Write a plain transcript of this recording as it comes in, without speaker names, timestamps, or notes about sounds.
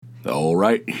All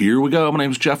right, here we go. My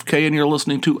name's Jeff K, and you're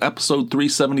listening to episode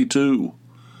 372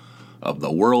 of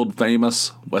the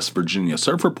world-famous West Virginia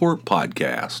Surf Report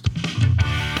podcast.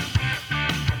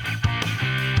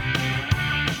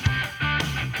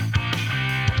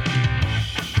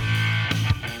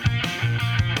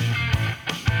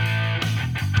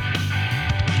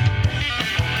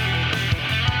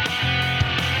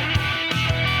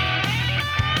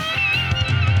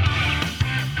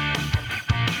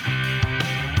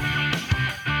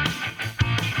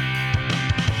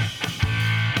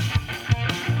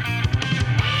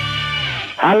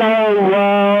 Hello,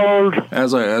 world.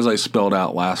 As I spelled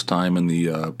out last time in the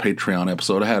Patreon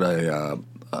episode, I had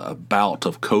a bout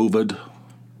of COVID.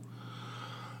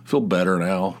 Feel better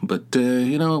now, but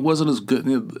it wasn't as good.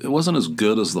 It wasn't as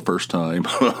good as the first time.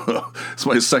 It's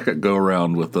my second go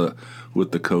around with the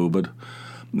COVID.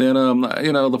 And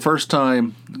the first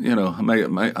time,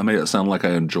 I made it sound like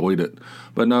I enjoyed it,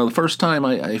 but no, the first time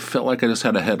I felt like I just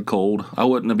had a head cold. I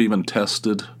wouldn't have even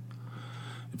tested.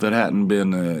 If it hadn't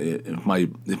been,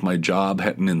 if my job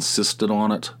hadn't insisted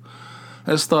on it,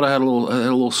 I just thought I had a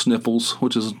little sniffles,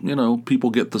 which is, people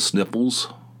get the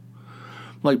sniffles.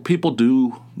 Like, people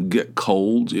do get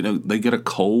colds, they get a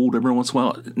cold every once in a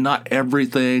while. Not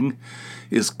everything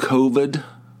is COVID,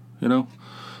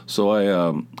 So I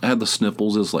had the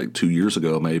sniffles. It was like 2 years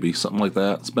ago, maybe, something like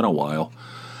that. It's been a while.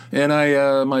 And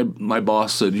my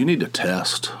boss said, "You need to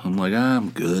test." I'm like, "I'm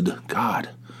good." God.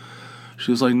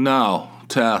 She was like, "No.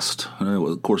 Test." And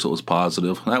of course, it was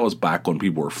positive. That was back when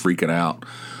people were freaking out.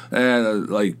 And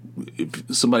if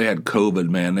somebody had COVID,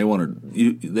 man, they wanted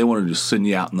to just send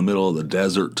you out in the middle of the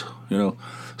desert.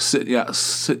 Sit you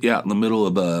out in the middle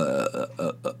of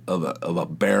a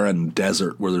barren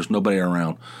desert where there's nobody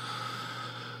around.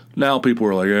 Now people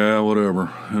are like, "Yeah,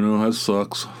 whatever. That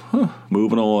sucks."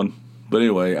 Moving on. But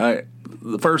anyway,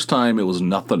 the first time it was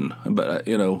nothing. But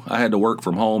I had to work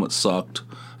from home. It sucked.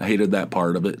 I hated that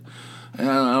part of it. I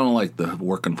don't like the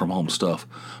working from home stuff.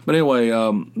 But anyway,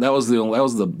 that was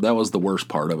the worst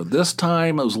part of it. This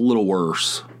time it was a little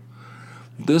worse.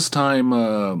 This time,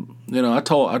 I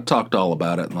talked all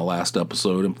about it in the last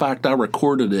episode. In fact, I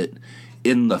recorded it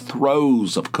in the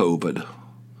throes of COVID.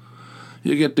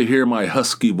 You get to hear my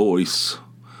husky voice,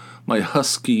 my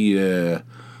husky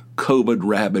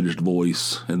COVID-ravaged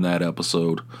voice in that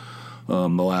episode. The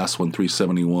last one,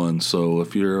 371. So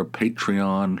if you're a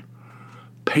Patreon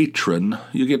patron,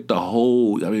 you get the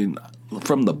whole,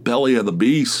 from the belly of the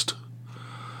beast.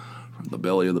 From the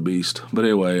belly of the beast. But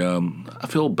anyway, I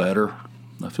feel better.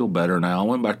 I feel better now. I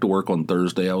went back to work on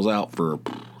Thursday. I was out for,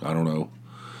 I don't know.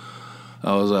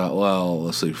 I was out,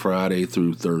 let's see, Friday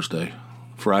through Thursday.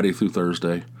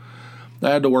 I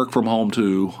had to work from home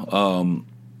too,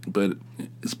 but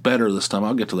it's better this time.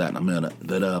 I'll get to that in a minute.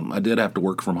 But I did have to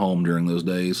work from home during those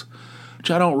days,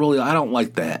 which I don't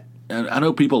like that. And I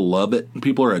know people love it, and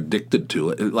people are addicted to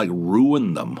it. It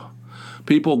ruined them.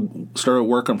 People started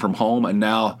working from home, and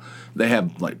now they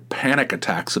have panic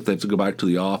attacks if they have to go back to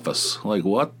the office.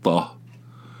 What the?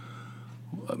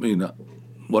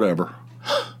 Whatever.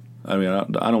 I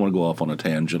don't want to go off on a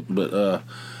tangent, but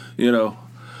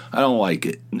I don't like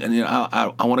it. And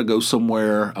I want to go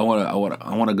somewhere. I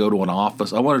want to go to an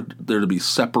office. I want there to be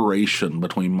separation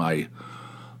between my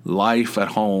life at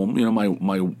home,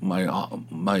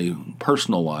 my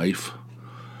personal life,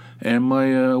 and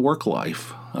my work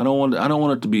life. I don't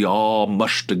want it to be all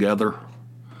mushed together.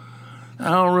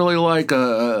 I don't really like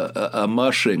a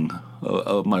mushing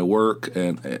of my work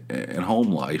and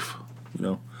home life,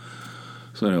 So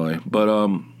anyway, but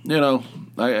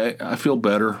I feel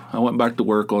better. I went back to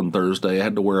work on Thursday. I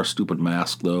had to wear a stupid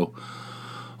mask though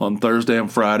on Thursday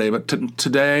and Friday. But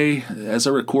today, as I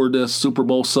record this, Super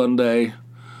Bowl Sunday.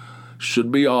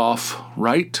 Should be off,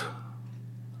 right?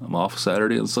 I'm off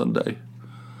Saturday and Sunday.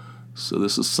 So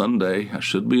this is Sunday. I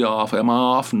should be off. Am I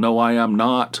off? No, I am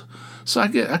not. So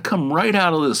I come right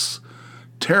out of this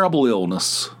terrible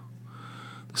illness.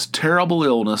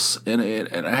 And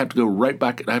I have to go right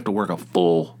back. I have to work a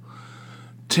full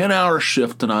 10-hour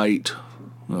shift tonight.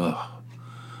 Ugh.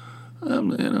 I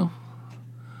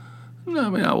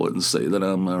wouldn't say that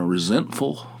I'm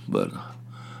resentful, but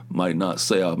might not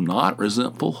say I'm not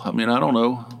resentful. I don't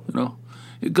know.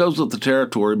 It goes with the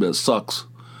territory, but it sucks.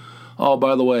 Oh,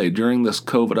 by the way, during this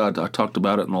COVID, I talked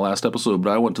about it in the last episode, but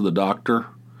I went to the doctor.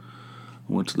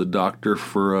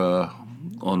 For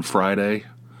on Friday.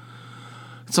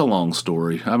 It's a long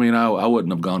story. I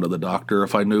wouldn't have gone to the doctor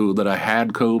if I knew that I had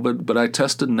COVID, but I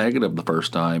tested negative the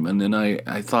first time, and then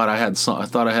I thought I had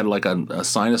a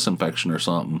sinus infection or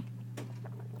something.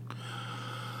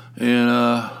 And,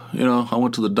 I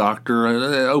went to the doctor.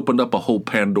 I opened up a whole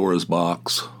Pandora's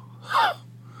box.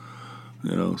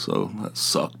 So that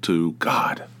sucked too.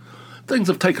 God, things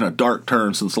have taken a dark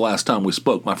turn since the last time we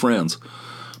spoke, my friends.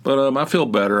 But I feel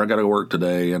better. I got to work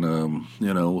today, and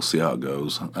we'll see how it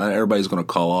goes. Everybody's going to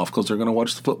call off because they're going to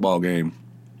watch the football game.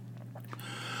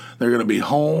 They're going to be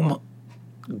home,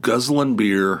 guzzling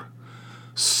beer,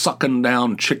 sucking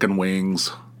down chicken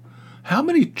wings. How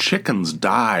many chickens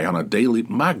die on a daily?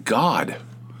 My God. I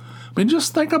mean,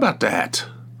 just think about that.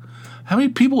 How many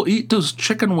people eat those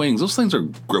chicken wings? Those things are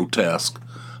grotesque.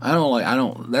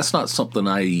 That's not something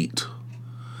I eat.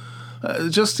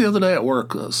 Just the other day at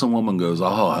work, some woman goes,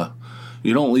 "Oh,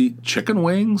 you don't eat chicken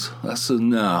wings?" I said,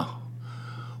 "No."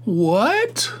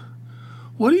 What?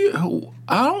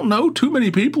 I don't know too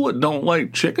many people that don't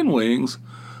like chicken wings.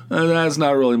 That's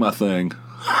not really my thing.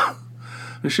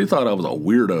 She thought I was a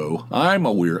weirdo. I'm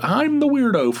the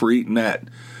weirdo for eating that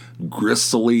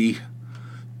gristly,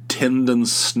 tendon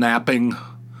snapping.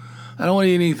 I don't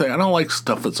eat anything. I don't like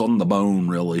stuff that's on the bone,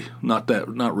 really. Not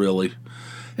really.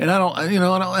 And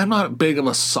I'm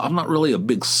not really a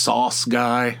big sauce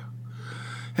guy.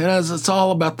 And it's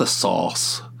all about the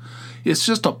sauce. It's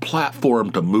just a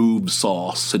platform to move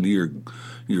sauce into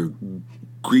your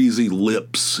greasy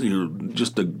lips. You're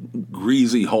just a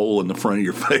greasy hole in the front of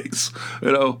your face.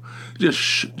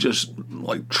 Just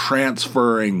like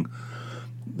transferring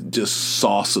just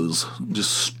sauces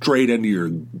just straight into your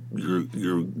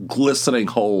glistening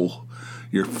hole,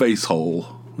 your face hole.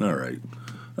 All right.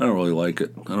 I don't really like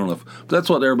it. I don't know but that's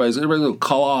what everybody's going to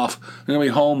call off. They're going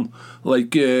to be home like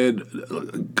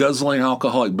guzzling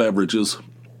alcoholic beverages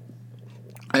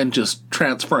and just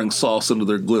transferring sauce into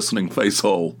their glistening face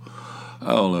hole.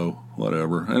 I don't know,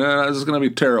 whatever. And it's going to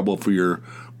be terrible for your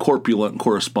corpulent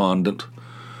correspondent.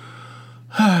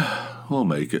 We'll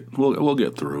make it. We'll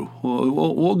get through.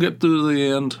 We'll get through to the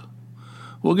end.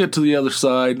 We'll get to the other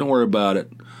side. Don't worry about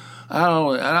it. I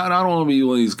don't want to be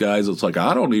one of these guys that's like,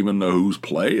 I don't even know who's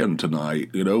playing tonight,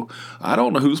 I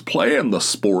don't know who's playing the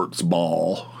sports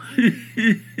ball.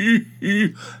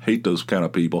 Hate those kind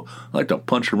of people. I like to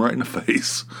punch them right in the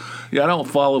face. Yeah, I don't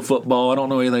follow football. I don't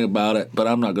know anything about it, but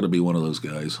I'm not going to be one of those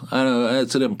guys. I know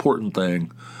it's an important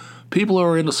thing. People who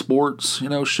are into sports,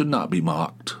 should not be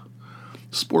mocked.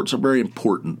 Sports are very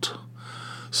important.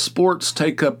 Sports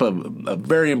take up a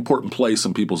very important place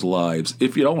in people's lives.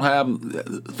 If you don't have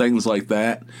things like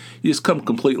that, you just come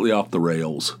completely off the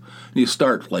rails. You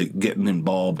start getting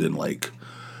involved in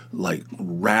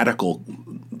radical,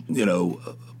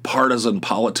 partisan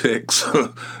politics,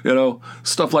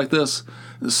 stuff like this.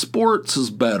 Sports is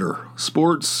better.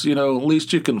 Sports, at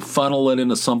least you can funnel it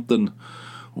into something,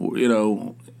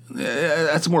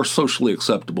 that's more socially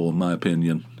acceptable in my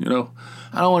opinion,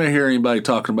 I don't want to hear anybody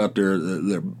talking about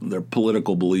their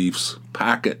political beliefs.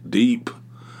 Pack it deep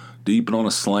and on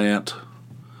a slant.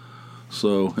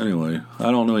 So anyway,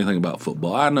 I don't know anything about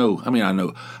football. I know.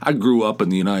 I grew up in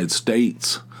the United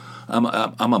States. I'm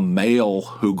a male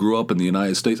who grew up in the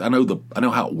United States. I know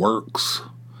how it works.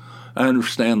 I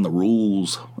understand the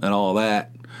rules and all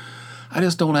that. I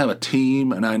just don't have a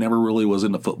team, and I never really was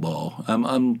into football.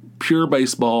 I'm pure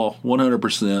baseball,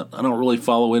 100%. I don't really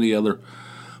follow any other.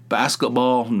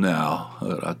 Basketball, no,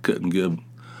 I couldn't give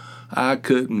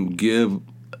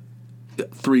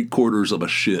 3/4 of a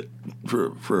shit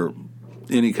for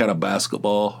any kind of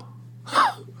basketball,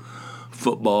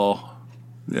 football,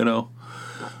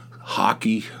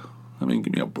 hockey.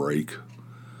 Give me a break.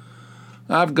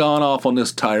 I've gone off on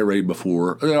this tirade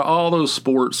before. All those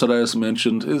sports that I just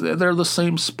mentioned, they're the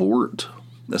same sport,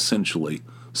 essentially.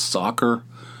 Soccer.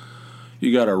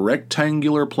 You got a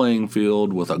rectangular playing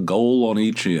field with a goal on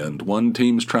each end. One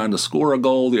team's trying to score a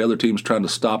goal, the other team's trying to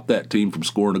stop that team from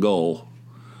scoring a goal.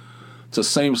 It's the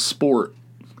same sport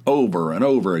over and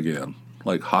over again.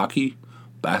 Like hockey,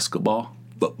 basketball,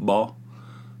 football,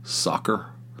 soccer.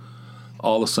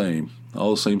 All the same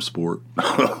sport.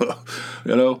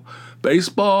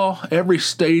 Baseball, every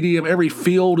stadium, every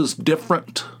field is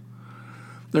different.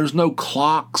 There's no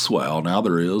clocks. Well, now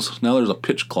there is. Now there's a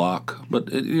pitch clock, but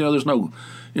there's no.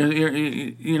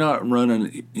 You're not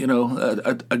running.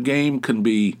 A game can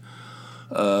be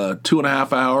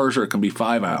 2.5 hours, or it can be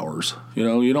 5 hours.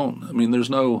 You don't. There's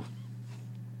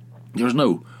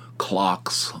no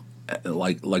clocks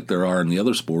like there are in the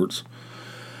other sports.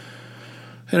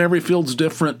 And every field's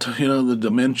different. The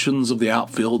dimensions of the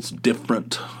outfield's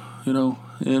different.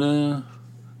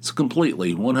 It's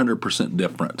completely 100%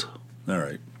 different. All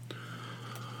right.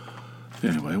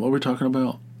 Anyway, what were we talking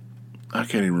about? I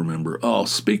can't even remember. Oh,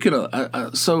 speaking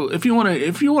of, so if you want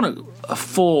a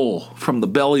full from the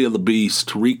belly of the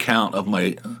beast recount of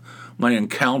my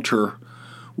encounter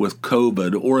with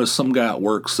COVID, or as some guy at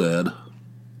work said,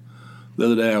 the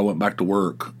other day I went back to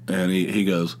work, and he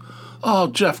goes, "Oh,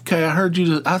 Jeff K, I heard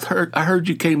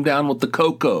you came down with the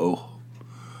cocoa."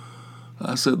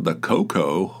 I said, "The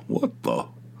cocoa? What the?"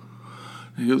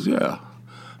 He goes, "Yeah."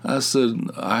 I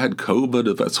said, "I had COVID,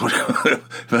 if that's what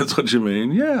if that's what you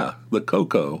mean." "Yeah, the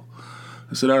cocoa."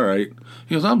 I said, "All right."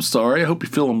 He goes, "I'm sorry. I hope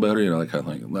you're feeling better." That kind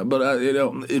of thing. But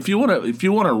if you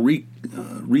want a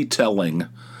retelling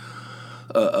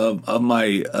of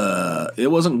my, it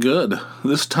wasn't good.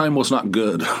 This time was not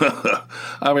good.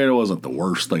 I mean, it wasn't the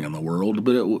worst thing in the world,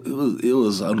 but it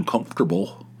was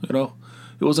uncomfortable.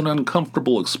 It was an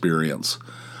uncomfortable experience.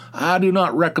 I do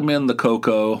not recommend the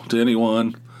cocoa to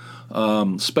anyone.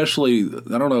 Especially,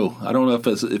 I don't know if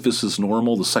this is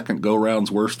normal. The second go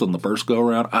round's worse than the first go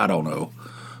round. I don't know.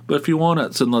 But if you want it,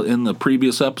 it's in the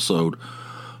previous episode,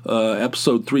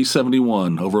 episode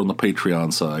 371 over on the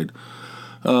Patreon side.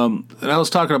 And I was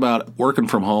talking about working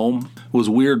from home. It was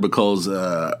weird because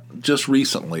just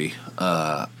recently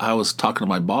I was talking to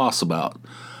my boss about,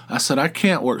 I said, I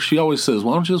can't work. She always says,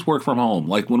 "Why don't you just work from home?"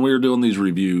 Like when we were doing these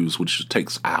reviews, which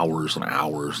takes hours and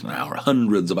hours and hours,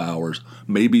 hundreds of hours,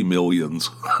 maybe millions.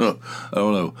 I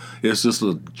don't know. It's just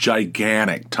a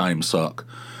gigantic time suck.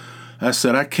 I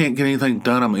said, "I can't get anything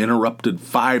done. I'm interrupted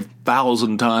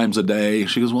 5,000 times a day."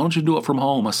 She goes, "Why don't you do it from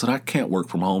home?" I said, "I can't work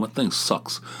from home. That thing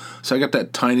sucks." So I got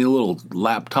that tiny little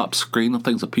laptop screen. The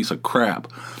thing's a piece of crap.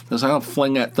 So I'll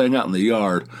fling that thing out in the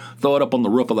yard, throw it up on the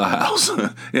roof of the house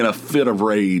in a fit of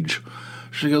rage.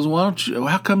 She goes,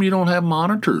 "How come you don't have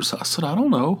monitors?" I said, "I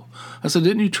don't know." I said,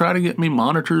 "Didn't you try to get me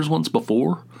monitors once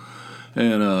before?"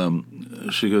 And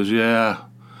she goes, "Yeah."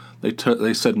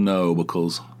 They said no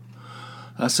because...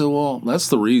 I said, "Well, that's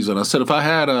the reason." I said, if I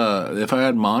had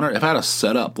a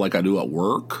setup like I do at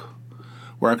work,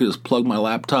 where I could just plug my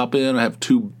laptop in, I have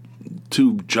two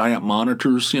giant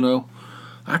monitors,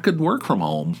 I could work from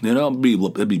home.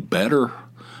 It'd be better.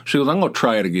 She goes, "I'm going to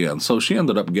try it again." So she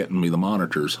ended up getting me the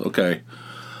monitors. Okay,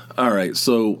 all right.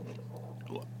 So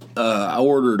I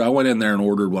went in there and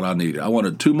ordered what I needed. I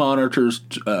wanted two monitors,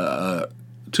 a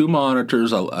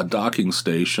docking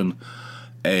station,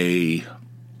 a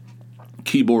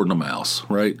keyboard and a mouse,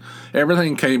 right?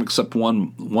 Everything came except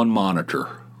one monitor.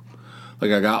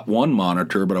 Like I got one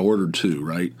monitor, but I ordered two,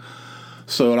 right?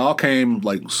 So it all came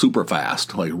like super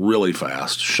fast, like really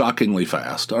fast, shockingly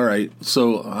fast. All right.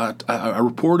 So I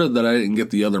reported that I didn't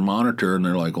get the other monitor, and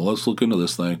they're like, "Well, let's look into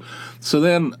this thing." So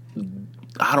then,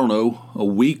 I don't know, a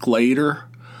week later,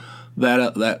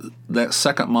 that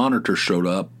second monitor showed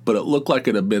up, but it looked like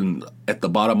it had been at the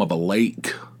bottom of a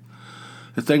lake.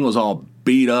 The thing was all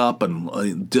beat up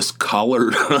and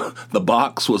discolored. The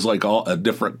box was like all a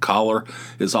different color.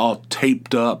 It's all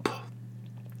taped up.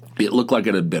 It looked like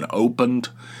it had been opened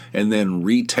and then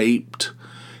retaped.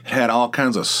 It had all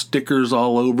kinds of stickers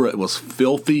all over it. It was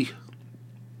filthy.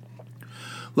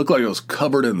 Looked like it was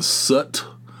covered in soot.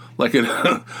 Like it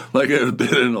had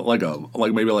been in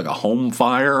maybe a home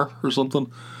fire or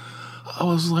something. I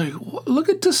was like, "Look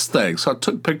at this thing." So I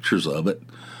took pictures of it,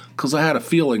 because I had a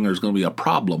feeling there's going to be a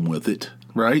problem with it,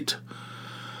 right?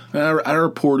 And I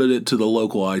reported it to the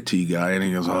local IT guy, and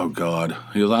he goes, "Oh God."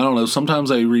 He goes, "I don't know. Sometimes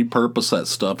they repurpose that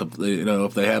stuff.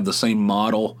 If they have the same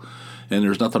model and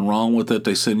there's nothing wrong with it,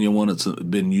 they send you one that's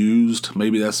been used.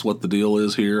 Maybe that's what the deal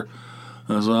is here."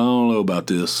 I said, "I don't know about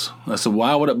this." I said,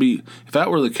 "Why would it be? If that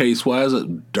were the case, why is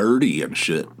it dirty and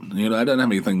shit? That doesn't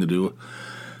have anything to do with it."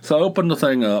 So I opened the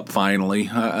thing up finally.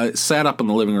 I sat up in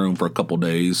the living room for a couple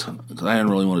days. I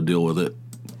didn't really want to deal with it.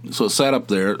 So it sat up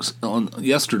there.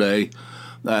 Yesterday,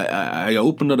 I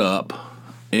opened it up,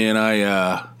 and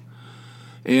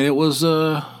it was,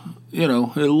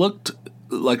 it looked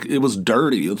like it was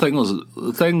dirty. The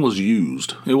thing was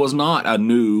used. It was not a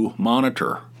new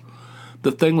monitor.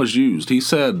 The thing was used. He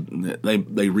said they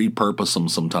repurpose them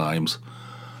sometimes.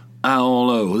 I don't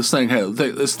know. This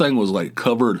thing was like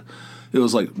covered. It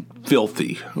was like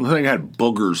filthy. The thing had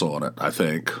boogers on it, I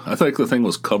think. I think the thing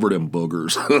was covered in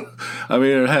boogers. I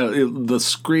mean, the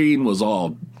screen was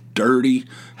all dirty,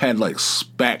 had like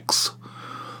specks,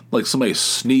 like somebody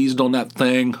sneezed on that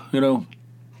thing,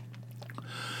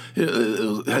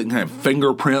 It had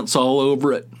fingerprints all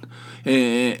over it.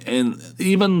 And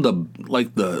even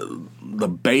the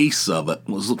base of it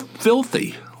was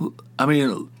filthy. I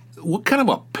mean, what kind of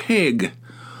a pig...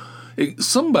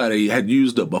 Somebody had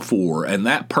used it before, and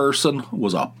that person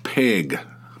was a pig,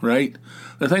 right?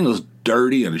 The thing was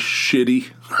dirty and shitty,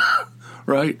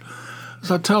 right?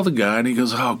 So I tell the guy, and he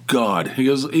goes, "Oh God!" He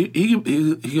goes, he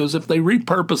goes, "If they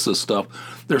repurpose this stuff,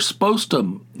 they're supposed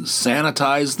to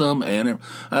sanitize them." And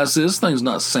I said, "This thing's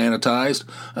not sanitized."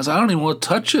 I said, "I don't even want to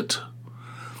touch it.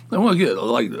 I want to get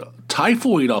like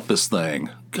typhoid off this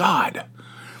thing." God.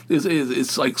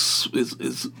 it's like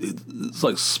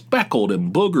speckled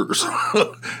in boogers.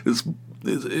 It's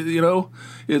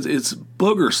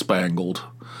booger spangled.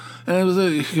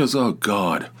 And he goes, oh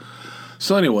God.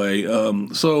 So anyway,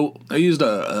 so I used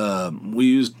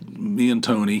me and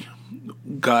Tony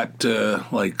got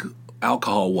like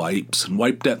alcohol wipes and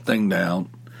wiped that thing down.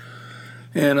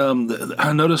 And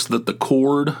I noticed that the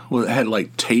cord had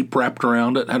like tape wrapped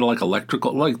around it, had like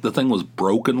electrical, like the thing was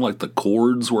broken, like the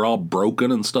cords were all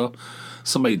broken and stuff.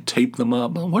 Somebody taped them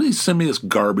up. What did he send me this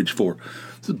garbage for?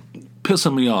 It's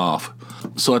pissing me off.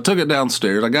 So I took it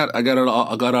downstairs. I got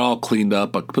it all cleaned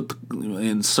up. I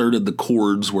inserted the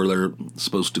cords where they're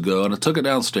supposed to go, and I took it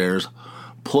downstairs,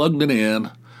 plugged it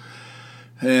in.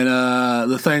 And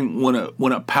the thing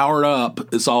when it powered up,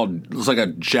 it's like a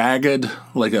jagged,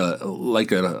 like a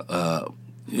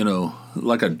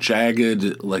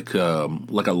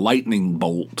lightning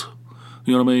bolt.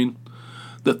 You know what I mean?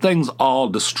 The thing's all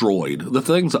destroyed. The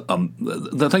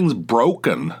thing's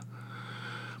broken.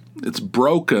 It's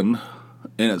broken,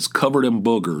 and it's covered in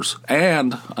boogers.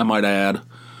 And I might add,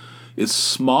 it's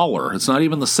smaller. It's not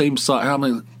even the same size. I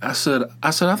mean, I said, I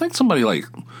think somebody like.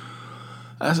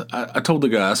 I told the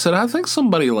guy, I said, I think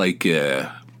somebody like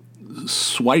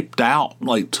swiped out,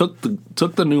 like took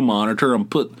the new monitor and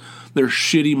put their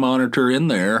shitty monitor in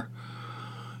there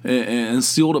and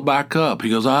sealed it back up.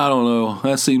 He goes, I don't know.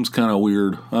 That seems kind of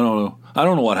weird. I don't know. I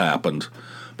don't know what happened,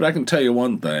 but I can tell you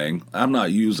one thing: I'm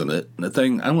not using it. The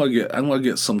thing I'm gonna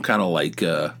get some kind of like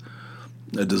a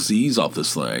disease off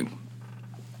this thing,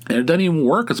 and it doesn't even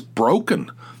work. It's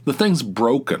broken. The thing's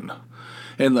broken.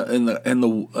 And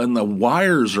the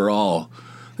wires are all,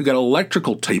 they got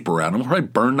electrical tape around them. Probably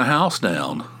burn the house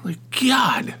down. Like,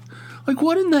 God, like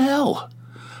what in the hell?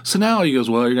 So now he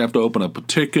goes, well, you're gonna have to open up a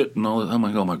ticket and all that. I'm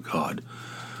like, oh my God,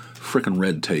 freaking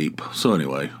red tape. So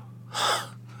anyway,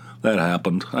 that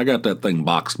happened. I got that thing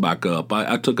boxed back up.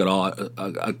 I took it all.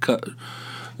 I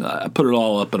put it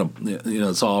all up in a.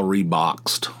 It's all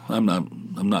reboxed. I'm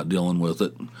not dealing with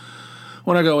it.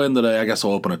 When I go in today, I guess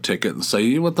I'll open a ticket and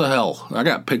say, what the hell? I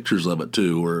got pictures of it,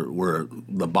 too, where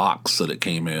the box that it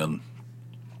came in,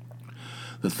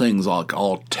 the thing's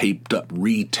all taped up,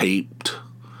 retaped.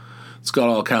 It's got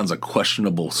all kinds of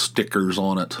questionable stickers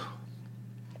on it.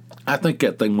 I think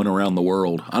that thing went around the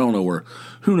world. I don't know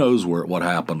who knows what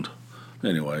happened.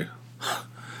 Anyway,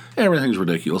 everything's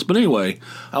ridiculous. But anyway,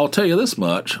 I'll tell you this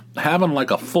much. Having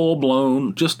like a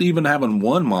full-blown, just even having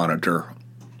one monitor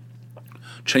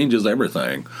changes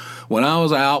everything. When I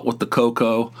was out with the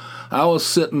cocoa, I was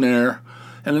sitting there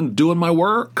and then doing my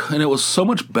work, and it was so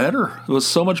much better. It was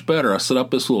so much better. I set up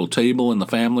this little table in the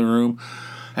family room.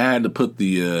 I had to put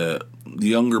the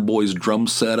younger boy's drum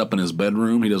set up in his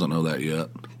bedroom. He doesn't know that yet.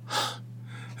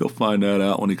 He'll find that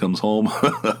out when he comes home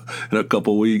in a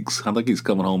couple weeks. I think he's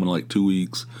coming home in like 2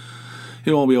 weeks.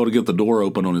 He won't be able to get the door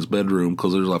open on his bedroom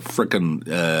because there's a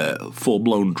frickin'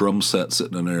 full-blown drum set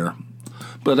sitting in there.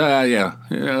 But yeah,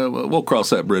 we'll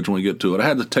cross that bridge when we get to it. I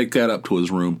had to take that up to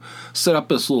his room. I set up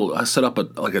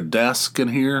a desk in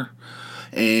here,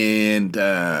 and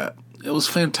it was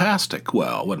fantastic.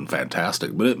 Well, it wasn't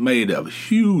fantastic, but it made a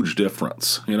huge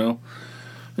difference. And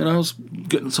I was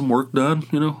getting some work done.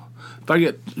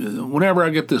 Whenever I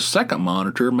get this second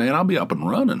monitor, man, I'll be up and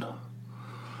running.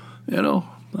 I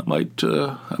might.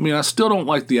 I still don't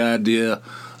like the idea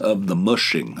of the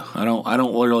mushing. I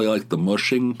don't really like the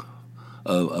mushing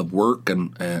of work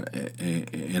and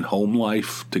home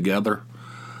life together.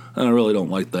 I really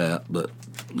don't like that, but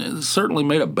it certainly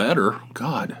made it better.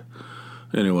 God.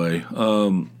 Anyway,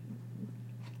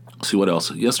 see what else.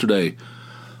 Yesterday,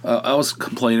 I was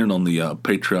complaining on the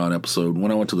Patreon episode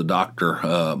when I went to the doctor.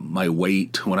 My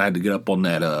weight, when I had to get up on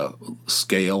that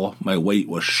scale, my weight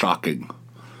was shocking.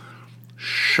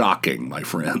 Shocking, my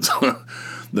friends.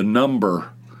 The number,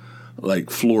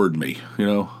 floored me,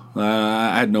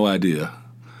 I had no idea.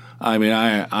 I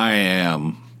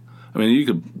am. You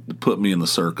could put me in the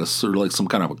circus or like some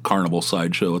kind of a carnival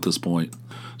sideshow at this point.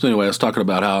 So anyway, I was talking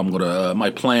about how I'm going to, my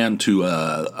plan to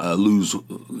lose,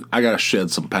 I got to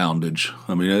shed some poundage.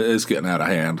 It's getting out of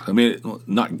hand.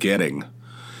 Not getting,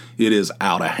 it is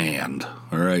out of hand,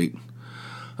 all right?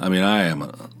 I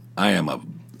am a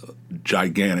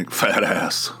gigantic fat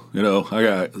ass,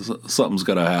 something's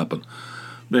got to happen.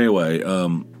 But anyway,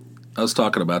 I was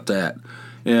talking about that,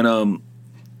 and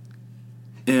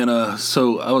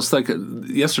so I was thinking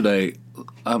yesterday.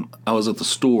 I was at the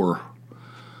store.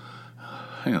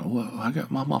 Hang on,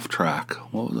 I'm off track.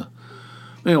 What was it?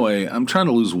 Anyway, I'm trying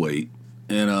to lose weight,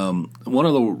 and one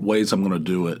of the ways I'm going to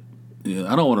do it.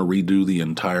 I don't want to redo the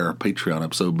entire Patreon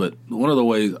episode, but one of the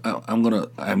ways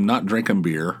I'm not drinking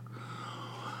beer.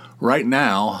 Right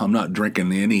now, I'm not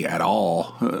drinking any at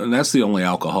all. And that's the only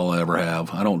alcohol I ever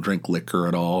have. I don't drink liquor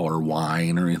at all or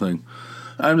wine or anything.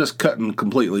 I'm just cutting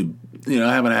completely.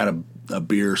 I haven't had a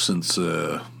beer since,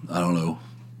 I don't know,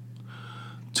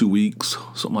 2 weeks,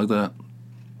 something like that.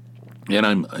 And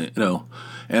I'm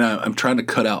trying to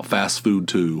cut out fast food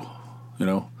too.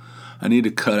 I need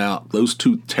to cut out those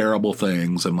two terrible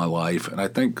things in my life. And I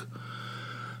think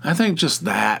just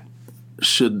that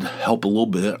should help a little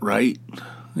bit, right?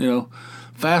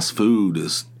 Fast food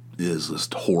is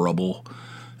just horrible,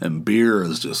 and beer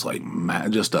is just like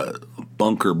just a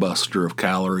bunker buster of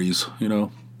calories.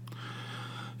 So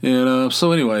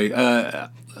anyway,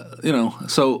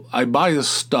 so I buy this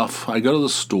stuff. I go to the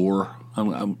store.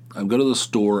 I go to the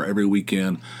store every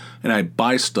weekend, and I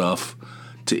buy stuff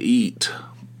to eat.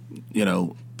 I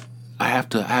have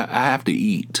to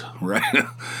eat, right?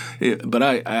 But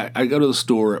I go to the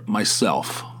store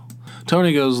myself.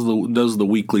 Tony does the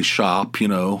weekly shop,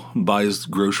 buys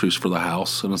groceries for the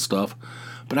house and stuff.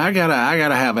 But I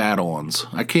gotta have add-ons.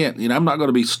 I can't, I'm not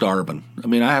gonna be starving. I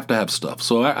have to have stuff.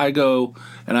 So I go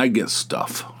and I get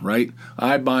stuff, right?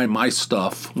 I buy my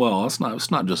stuff. Well, it's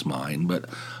not just mine, but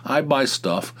I buy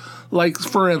stuff. Like,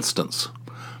 for instance,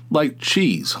 like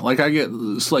cheese.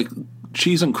 It's like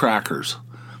cheese and crackers.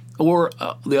 Or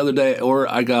the other day,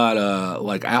 I got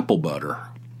like apple butter,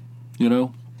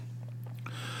 2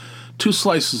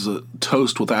 slices of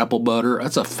toast with apple butter.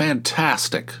 That's a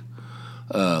fantastic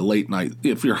late night.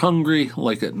 If you're hungry,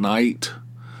 like at night,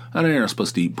 I know you're not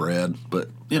supposed to eat bread, but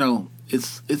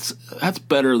that's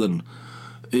better than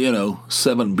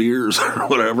 7 beers or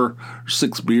whatever,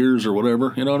 6 beers or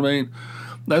whatever. You know what I mean?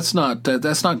 That's not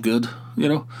good.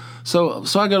 So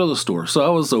I go to the store. So I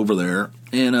was over there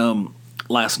and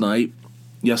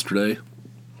yesterday,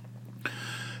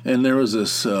 and there was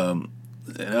this.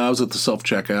 I was at the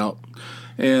self-checkout,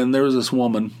 and there was this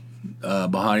woman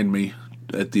behind me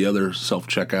at the other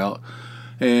self-checkout,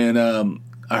 and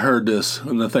I heard this,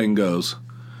 and the thing goes,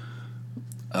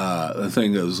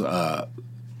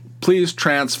 please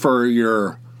transfer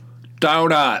your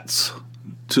donuts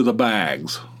to the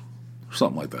bags, or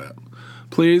something like that.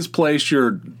 Please place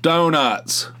your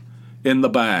donuts in the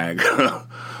bag.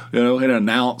 It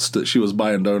announced that she was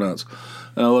buying donuts.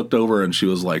 And I looked over, and she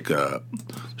was like,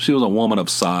 she was a woman of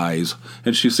size,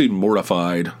 and she seemed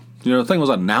mortified. The thing was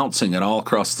announcing it all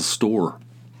across the store.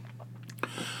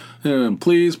 And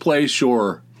please place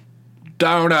your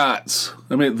donuts.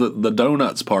 The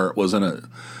donuts part was in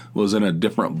a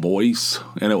different voice,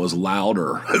 and it was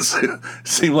louder. It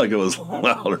seemed like it was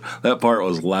louder. That part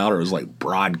was louder. It was like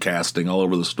broadcasting all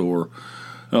over the store.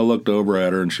 And I looked over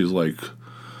at her, and she's like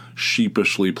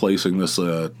sheepishly placing this,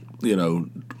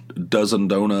 dozen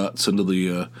donuts into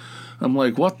the. I'm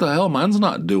like, what the hell? Mine's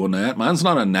not doing that. Mine's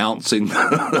not announcing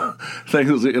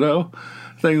things.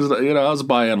 Things. I was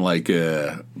buying like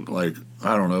I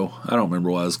don't know. I don't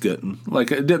remember what I was getting.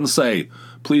 Like, it didn't say,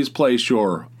 please place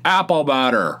your apple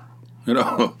butter. It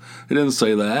didn't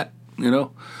say that.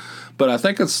 But I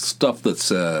think it's stuff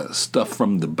that's stuff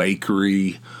from the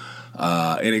bakery.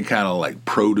 Any kind of like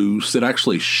produce. It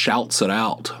actually shouts it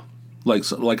out.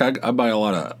 Like I buy a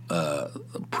lot of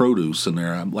produce in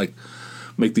there. I'm like,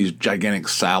 make these gigantic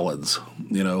salads,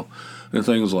 and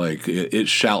things like it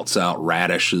shouts out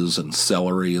radishes and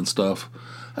celery and stuff.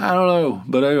 I don't know,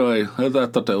 but anyway, I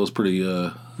thought that was pretty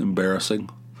embarrassing.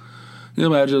 You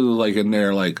imagine like in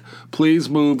there, like, please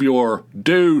move your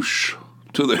douche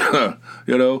to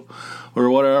the, or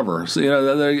whatever. So,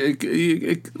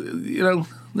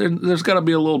 there's got to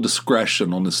be a little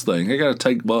discretion on this thing. They got to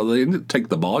take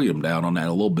the volume down on that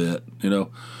a little bit,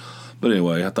 But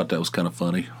anyway, I thought that was kind of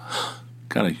funny,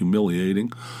 kind of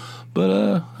humiliating.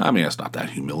 But it's not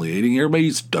that humiliating. Everybody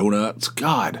eats donuts.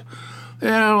 God,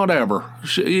 whatever.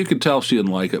 You could tell she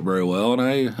didn't like it very well, and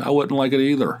I wouldn't like it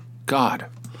either. God,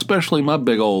 especially my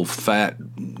big old fat,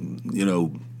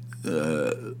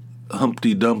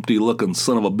 Humpty Dumpty looking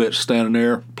son of a bitch standing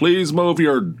there. Please move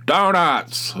your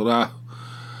donuts. Whatever.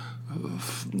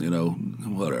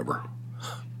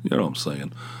 You know what I'm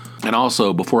saying. And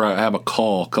also, before I have a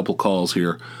couple calls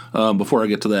here, before I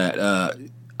get to that,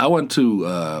 I went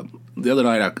to, the other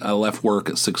night I left work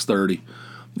at 6:30.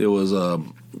 It was, I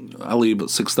leave at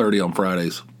 6:30 on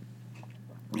Fridays.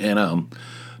 And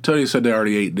Tony said they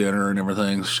already ate dinner and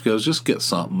everything. She goes, just get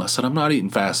something. I said, I'm not eating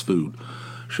fast food.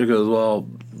 She goes, well,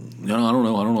 I don't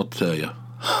know what to tell you.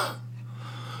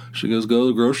 She goes, go to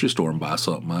the grocery store and buy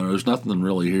something. There's nothing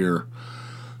really here.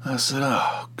 I said,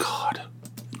 oh, God.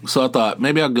 So I thought,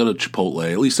 maybe I'll go to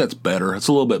Chipotle. At least that's better. It's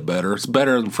a little bit better. It's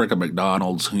better than frickin'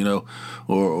 McDonald's,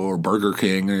 or Burger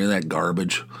King or any of that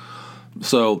garbage.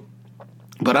 So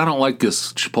But I don't like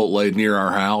this Chipotle near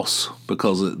our house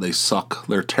because they suck.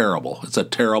 They're terrible. It's a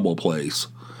terrible place.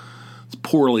 It's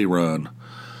poorly run.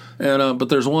 And but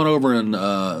there's one over in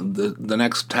the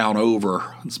next town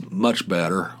over. It's much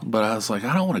better. But I was like,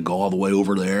 I don't want to go all the way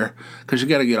over there because you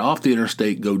got to get off the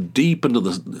interstate, go deep into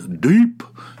the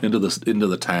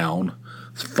town.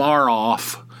 It's far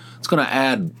off. It's going to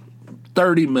add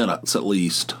 30 minutes at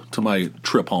least to my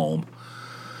trip home.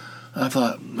 I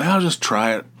thought, I'll just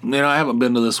try it. I haven't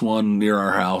been to this one near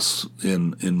our house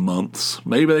in months.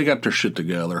 Maybe they got their shit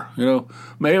together.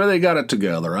 Maybe they got it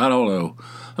together. I don't know.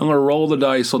 I'm going to roll the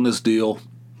dice on this deal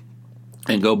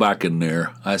and go back in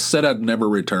there. I said I'd never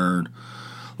return.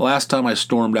 Last time I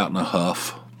stormed out in a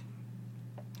huff.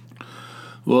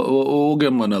 We'll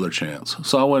give them another chance.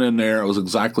 So I went in there. It was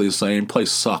exactly the same.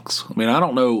 Place sucks. I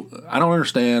don't know. I don't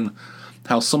understand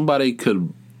how somebody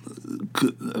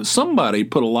somebody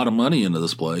put a lot of money into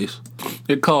this place.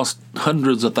 It cost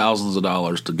hundreds of thousands of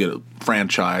dollars to get a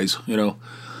franchise,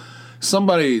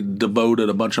 Somebody devoted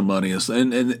a bunch of money, and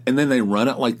then they run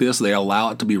it like this. They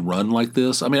allow it to be run like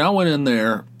this. I went in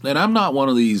there, and I'm not one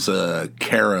of these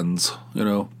Karens,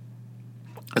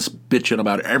 that's bitching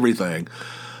about everything.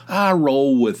 I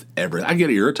roll with everything. I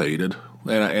get irritated,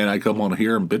 and I come on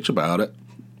here and bitch about it.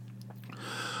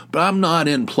 But I'm not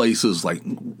in places like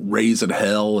raising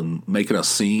hell and making a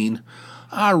scene.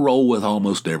 I roll with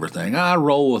almost everything.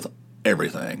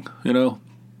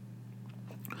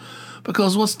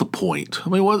 Because what's the point?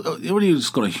 What are you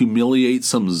just going to humiliate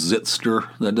some zitster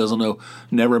that doesn't know,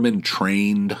 never been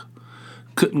trained,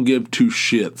 couldn't give two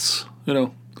shits,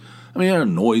 It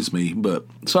annoys me, but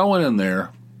so I went in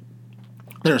there.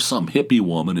 There's some hippie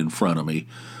woman in front of me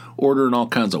ordering all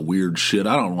kinds of weird shit.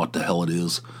 I don't know what the hell it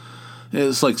is.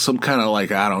 It's like some kind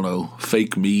of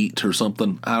fake meat or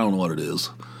something. I don't know what it is.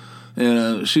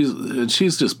 And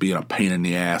she's just being a pain in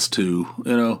the ass too,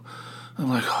 I'm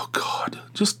like, oh God,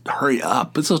 just hurry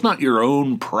up. This is not your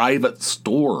own private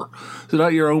store. It's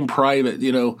not your own private,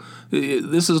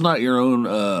 this is not your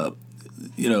own,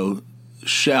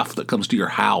 chef that comes to your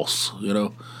house,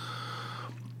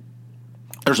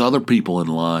 There's other people in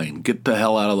line. Get the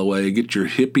hell out of the way. Get your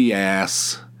hippie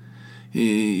ass,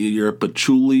 your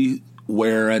patchouli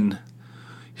wearing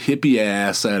hippie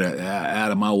ass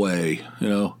out of my way,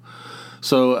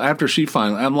 So after she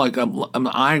finally, I'm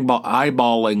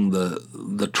eyeballing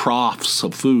the troughs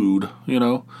of food,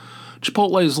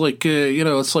 Chipotle is like,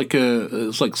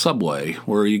 it's like Subway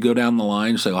where you go down the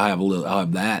line and say, I'll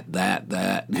have that,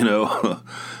 add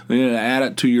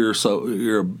it to your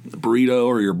burrito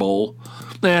or your bowl.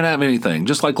 They didn't have anything,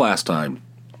 just like last time.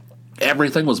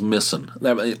 Everything was missing.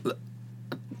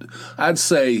 I'd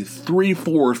say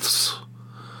 3/4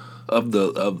 of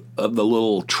the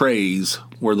little trays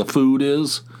where the food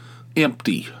is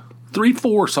empty.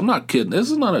 3/4. I'm not kidding. This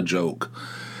is not a joke.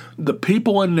 The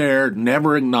people in there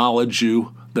never acknowledge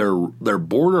you. They're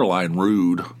borderline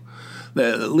rude.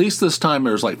 At least this time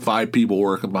there's like 5 people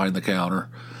working behind the counter,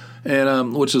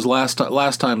 and which is last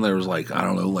time there was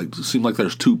it seemed like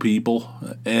there's 2 people,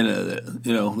 and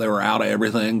they were out of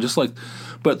everything.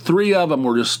 But 3 of them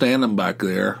were just standing back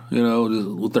there,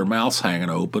 with their mouths hanging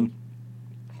open.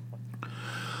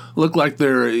 Look like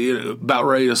they're about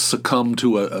ready to succumb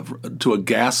to a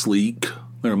gas leak.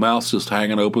 Their mouths just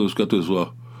hanging open. It's got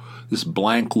this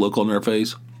blank look on their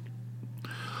face.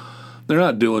 They're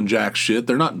not doing jack shit.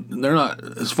 They're not.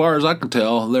 As far as I can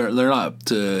tell, they're not.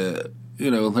 They're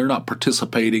not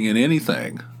participating in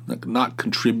anything. Not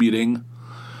contributing.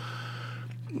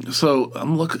 So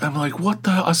I'm like, what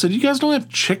the hell? I said, you guys don't have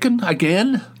chicken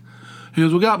again? He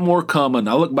goes, we got more coming.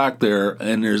 I look back there,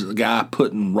 and there's a guy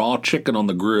putting raw chicken on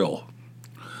the grill.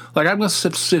 Like, I'm going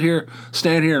to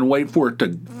stand here and wait for it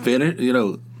to finish,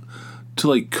 to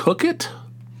cook it?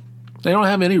 They don't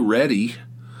have any ready.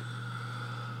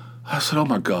 I said, oh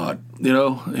my God.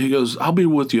 He goes, I'll be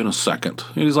with you in a second.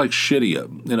 And he's like shitty,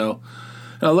 And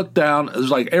I look down, it's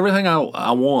like everything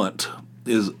I want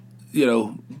is,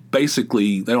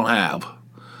 basically they don't have.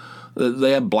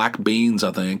 They have black beans,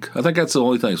 I think. I think that's the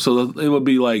only thing. So it would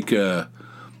be like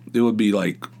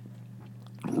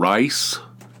rice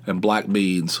and black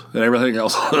beans, and everything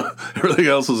else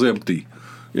is empty,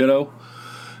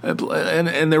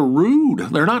 And they're rude.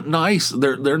 They're not nice.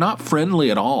 They're not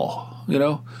friendly at all,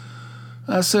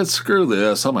 I said, screw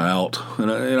this, I'm out,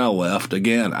 and I left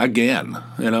again. I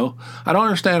don't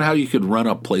understand how you could run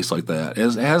a place like that.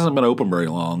 It hasn't been open very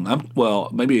long.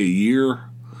 Maybe a year.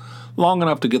 Long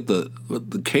enough to get the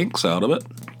kinks out of it.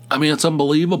 It's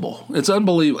unbelievable. It's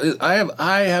unbelievable.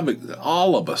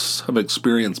 All of us have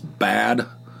experienced bad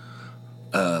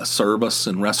service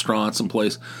in restaurants and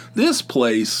places. This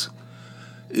place,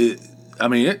 I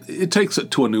mean, it takes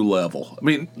it to a new level. I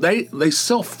mean, they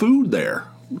sell food there.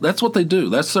 That's what they do.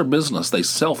 That's their business. They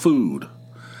sell food.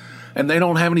 And they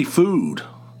don't have any food.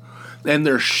 And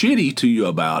they're shitty to you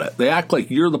about it. They act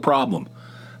like you're the problem.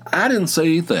 I didn't say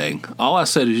anything. All I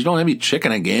said is, you don't have any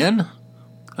chicken again?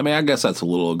 I mean, I guess that's a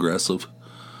little aggressive.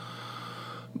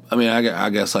 I mean, I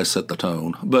guess I set the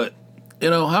tone. But,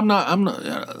 I'm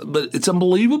not, but it's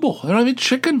unbelievable. I don't have any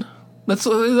chicken. That's,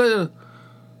 they didn't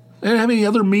have any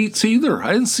other meats either.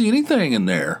 I didn't see anything in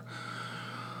there.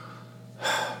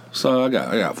 So I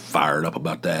got fired up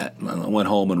about that. And I went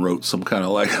home and wrote some kind of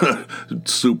like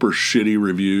super shitty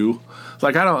review.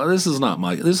 Like, this is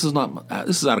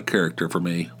out of character for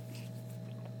me.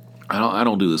 I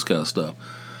don't do this kind of stuff.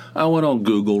 I went on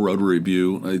Google, wrote a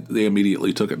review. They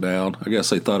immediately took it down. I guess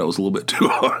they thought it was a little bit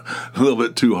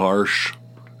too harsh,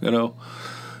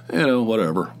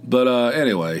 whatever. But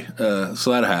anyway,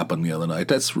 so that happened the other night.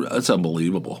 That's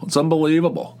unbelievable. It's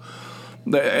unbelievable.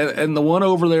 And the one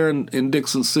over there in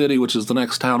Dixon City, which is the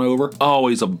next town over,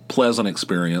 always a pleasant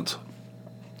experience.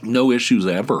 No issues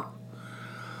ever.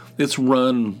 It's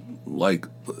run like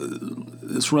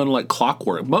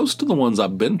clockwork. Most of the ones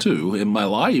I've been to in my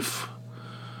life,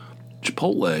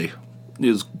 Chipotle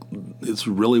it's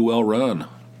really well run,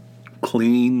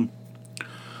 clean.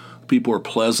 People are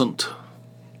pleasant.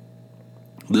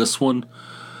 This one,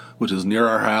 which is near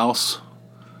our house,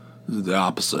 is the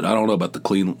opposite. I don't know about the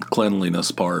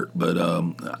cleanliness part, but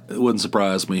it wouldn't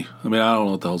surprise me. I mean, I don't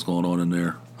know what the hell's going on in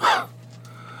there.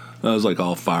 I was like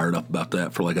all fired up about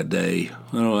that for like a day.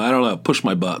 I don't know. Push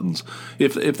my buttons.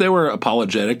 If they were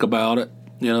apologetic about it,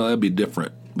 that'd be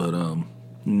different. But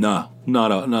no,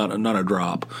 not a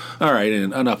drop. All right,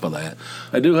 and enough of that.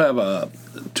 I do have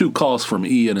 2 calls from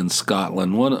Ian in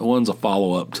Scotland. One's a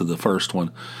follow up to the first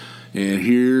one, and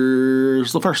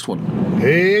here's the first one.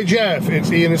 Hey Jeff,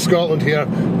 it's Ian in Scotland here,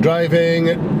 driving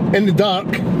in the dark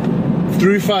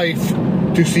through Fife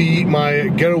to see my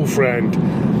girlfriend.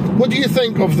 What do you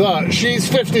think of that? She's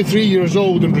 53 years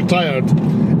old and retired.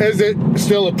 Is it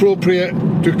still appropriate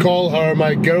to call her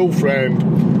my girlfriend?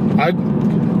 I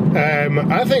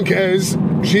think it is.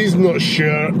 She's not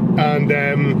sure, and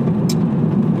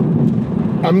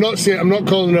I'm not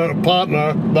calling her a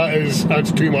partner.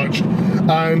 That's too much.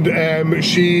 And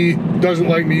she doesn't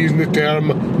like me using the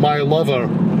term my lover,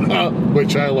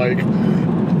 which I like.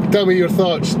 Tell me your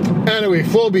thoughts. Anyway,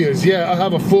 phobias. Yeah, I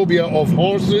have a phobia of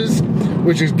horses,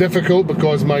 which is difficult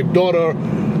because my daughter,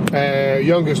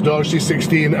 youngest daughter, she's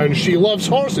 16, and she loves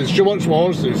horses. She works with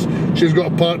horses. She's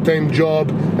got a part-time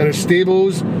job in a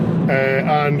stables,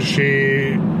 and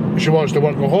she wants to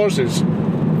work with horses.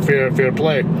 Fair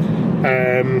play.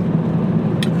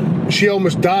 She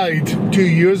almost died 2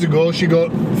 years ago. She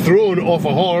got thrown off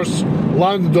a horse,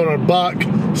 landed on her back,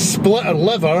 split her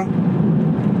liver,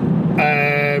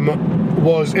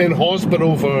 was in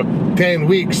hospital for 10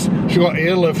 weeks. She got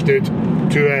airlifted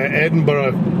to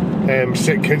Edinburgh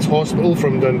Sick Kids Hospital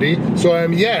from Dundee. So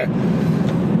and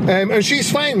she's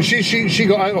fine. She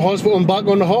got out of hospital and back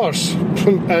on the horse.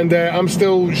 And I'm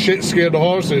still shit scared of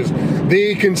horses.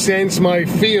 They can sense my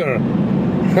fear.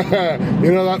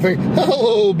 You know that thing?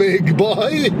 Hello, big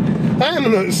boy. I'm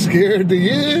not scared of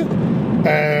you.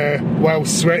 While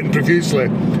sweating profusely.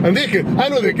 And I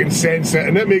know they can sense it,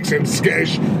 and it makes them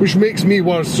skittish, which makes me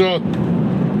worse. So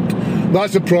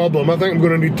that's a problem. I think I'm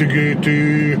going to need to go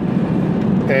to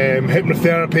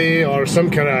hypnotherapy or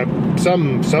some kind of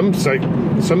some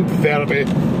therapy.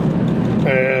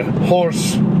 The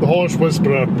horse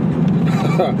whisperer.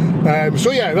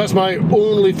 So yeah, that's my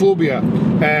only phobia.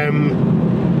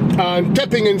 And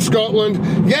tipping in Scotland,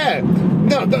 yeah.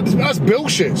 No, that's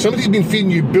bullshit. Somebody's been feeding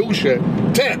you bullshit.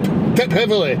 Tip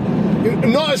heavily.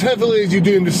 Not as heavily as you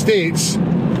do in the States.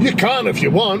 You can if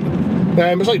you want.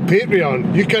 It's like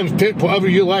Patreon. You can tip whatever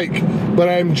you like.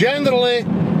 But generally,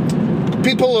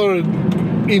 people are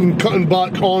even cutting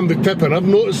back on the tipping. I've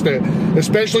noticed it,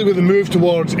 especially with the move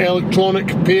towards electronic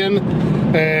paying.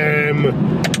 The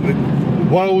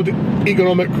World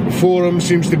Economic Forum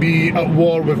seems to be at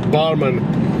war with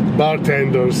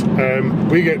bartenders.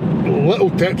 We get little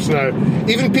tips now.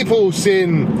 Even people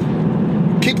saying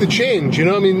keep the change,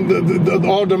 I mean, the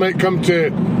order might come to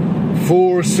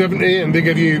 $4.70 and they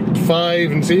give you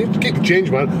 5 and say keep the change,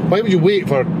 man. Why would you wait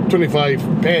for 25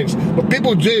 pence? But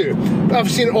people do. I've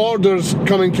seen orders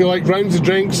coming to like rounds of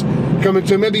drinks coming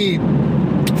to maybe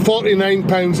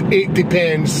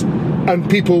 £49.80 and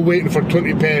people waiting for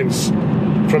 20 pence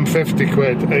from 50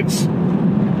 quid. It's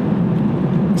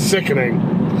sickening.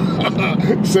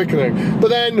 Sickening. But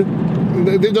then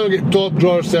they don't get top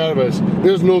drawer service.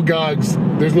 There's no gags,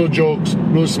 there's no jokes,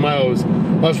 no smiles.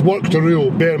 That's work to rule,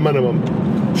 bare minimum.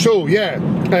 So yeah,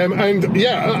 and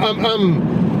yeah,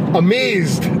 I'm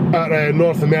amazed at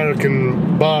North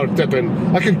American bar tipping.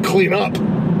 I could clean up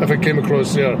if I came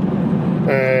across there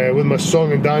with my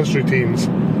song and dance routines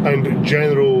and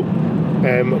general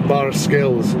bar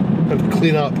skills and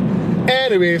clean up.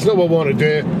 Anyway, it's not what I want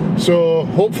to do. So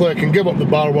hopefully I can give up the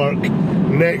bar work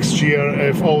next year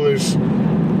if all this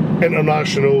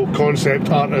international concept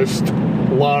artist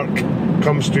lark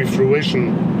comes to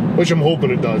fruition, which I'm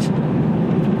hoping it does.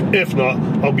 If not,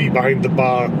 I'll be behind the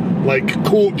bar like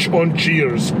Coach on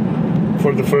Cheers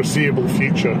for the foreseeable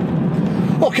future.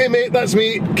 Okay, mate, that's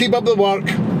me. Keep up the work.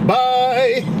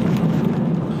 Bye.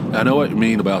 I know what you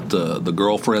mean about the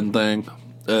girlfriend thing.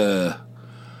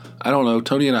 I don't know.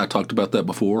 Tony and I talked about that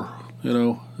before. You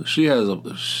know, she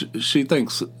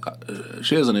thinks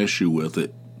she has an issue with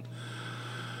it.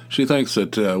 She thinks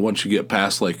that once you get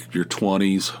past like your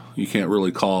 20s, you can't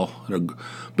really call.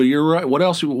 But you're right. What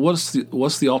else? What's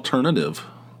the alternative?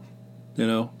 You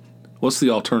know, what's the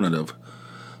alternative?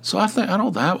 So I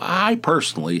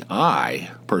personally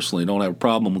don't have a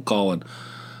problem with calling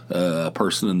a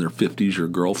person in their 50s your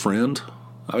girlfriend.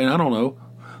 I mean, I don't know.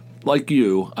 Like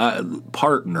you,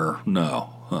 partner,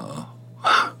 no.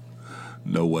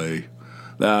 No way.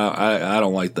 I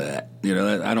don't like that. You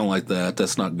know, I don't like that.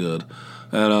 That's not good.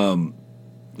 And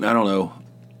I don't know.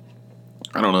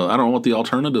 I don't know what the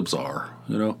alternatives are.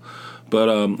 You know, but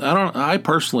I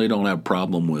personally don't have a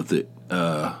problem with it.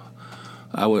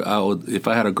 I would if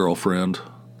I had a girlfriend,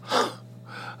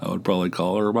 I would probably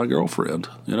call her my girlfriend.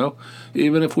 You know,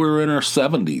 even if we were in our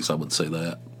 70s, I would say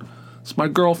that. It's my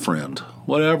girlfriend.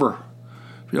 Whatever.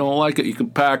 If you don't like it, you can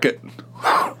pack it.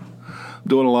 I'm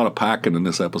doing a lot of packing in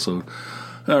this episode.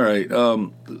 All right.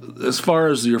 As far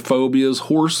as your phobias,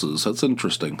 horses. That's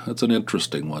interesting. That's an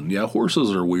interesting one. Yeah,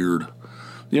 horses are weird.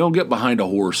 You don't get behind a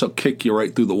horse. They'll kick you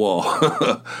right through the wall.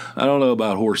 I don't know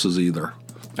about horses either.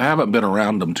 I haven't been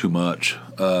around them too much.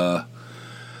 But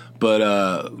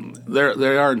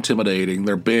they are intimidating.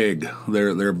 They're big.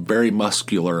 They're very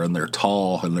muscular, and they're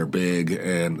tall, and they're big,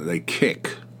 and they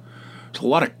kick. There's a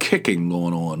lot of kicking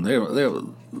going on.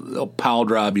 They'll pile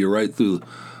drive you right through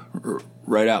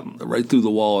the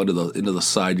wall into the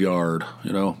side yard.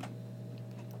 You know.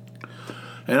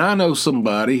 And I know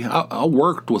somebody. I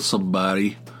worked with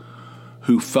somebody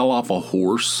who fell off a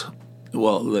horse.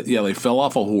 Well, yeah, they fell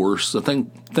off a horse. The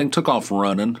thing took off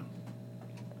running.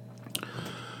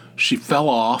 She fell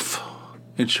off,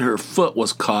 and her foot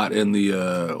was caught in the,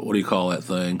 what do you call that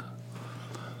thing?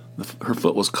 Her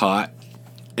foot was caught,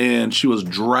 and she was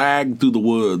dragged through the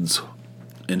woods,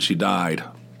 and she died.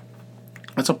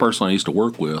 That's a person I used to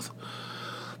work with.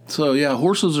 So, yeah,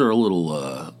 horses are a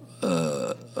little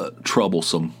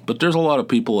troublesome. But there's a lot of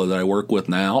people that I work with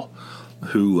now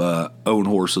who own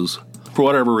horses for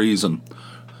whatever reason.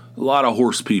 A lot of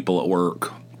horse people at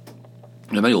work,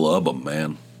 and they love them,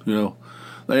 man. You know.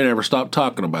 They never stop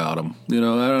talking about them. You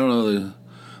know, I don't know.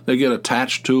 They get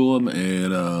attached to them,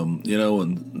 and you know,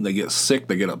 and they get sick.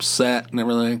 They get upset and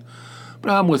everything.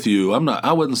 But I'm with you.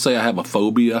 I wouldn't say I have a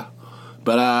phobia,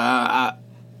 but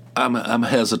I'm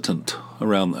hesitant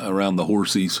around the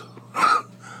horsies. I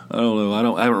don't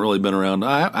know. I haven't really been around.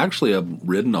 I actually have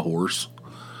ridden a horse.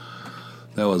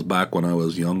 That was back when I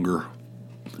was younger.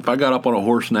 If I got up on a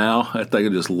horse now, I think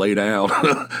I'd just lay down.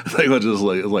 I think I'd just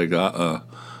like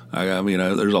I mean,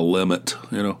 there's a limit,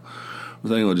 you know. I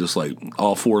think it would just like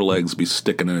all four legs be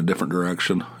sticking in a different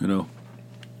direction, you know.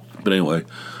 But anyway,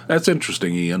 that's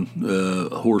interesting, Ian.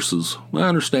 Horses, I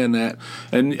understand that,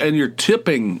 and your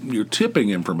tipping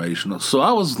information. So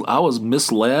I was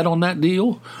misled on that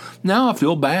deal. Now I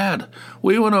feel bad.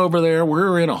 We went over there. We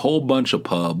were in a whole bunch of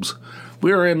pubs.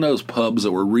 We were in those pubs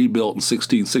that were rebuilt in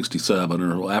 1667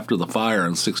 or after the fire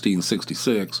in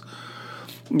 1666.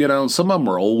 You know, some of them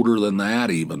were older than that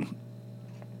even.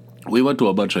 We went to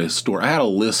a bunch of I had a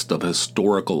list of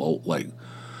historical, like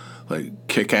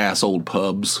kick-ass old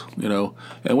pubs, you know,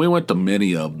 and we went to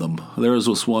many of them. There was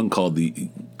this one called the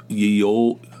Ye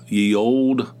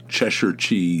Old Cheshire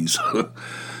Cheese.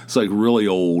 It's like really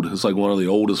old. It's like one of the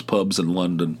oldest pubs in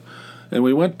London. And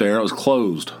we went there. It was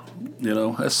closed. You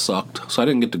know, that sucked. So I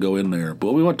didn't get to go in there.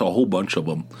 But we went to a whole bunch of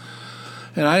them.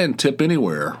 And I didn't tip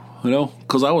anywhere. You know,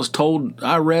 because I was told,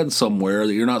 I read somewhere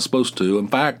that you're not supposed to. In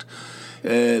fact,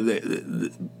 they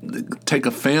take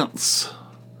offense.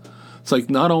 It's like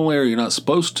not only are you not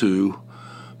supposed to,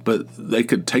 but they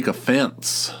could take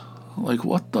offense. Like,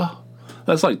 what the?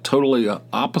 That's like totally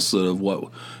opposite of what.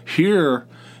 Here,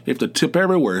 you have to tip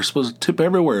everywhere. You're supposed to tip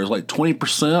everywhere. It's like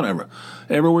 20%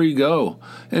 everywhere you go.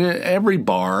 And at every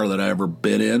bar that I've ever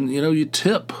been in, you know, you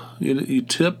tip. You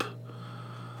tip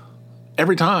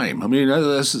every time. I mean,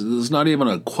 this is not even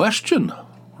a question,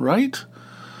 right?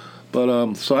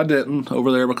 But so I didn't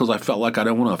over there because I felt like I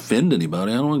didn't want to offend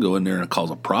anybody. I don't want to go in there and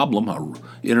cause a problem, a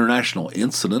international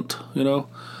incident,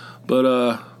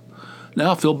 But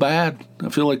now I feel bad. I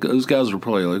feel like those guys were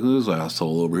probably like, this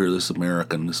asshole over here, this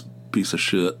American, this piece of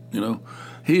shit,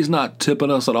 He's not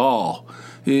tipping us at all.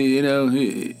 He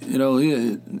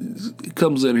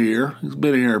comes in here. He's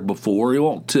been here before. He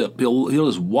won't tip. He'll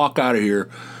just walk out of here.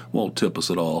 Won't tip us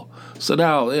at all. So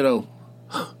now,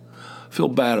 feel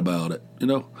bad about it,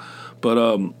 But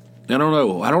I don't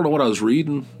know. I don't know what I was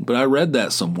reading, but I read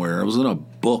that somewhere. It was in a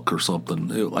book or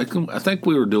something. I think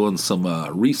we were doing some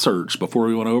research before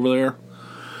we went over there,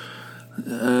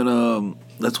 and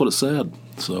that's what it said.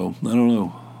 So I don't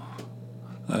know.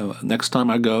 Next time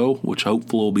I go, which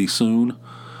hopefully will be soon,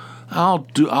 I'll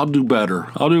do better.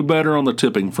 I'll do better on the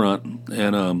tipping front.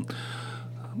 And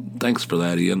thanks for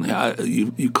that, Ian.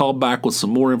 You called back with some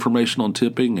more information on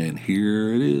tipping, and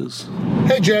here it is.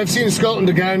 Hey Jeff, seen Scotland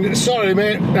again. Sorry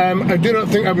mate, I do not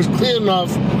think I was clear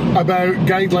enough about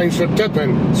guidelines for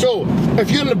tipping. So,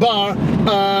 if you're in the bar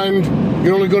and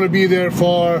you're only going to be there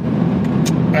for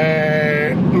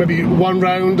maybe one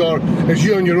round, or it's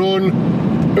you on your own,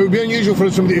 it would be unusual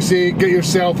for somebody to say, get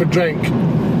yourself a drink.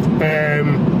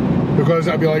 Because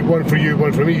that'd be like one for you,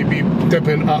 one for me. You'd be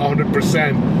tipping at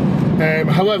 100%.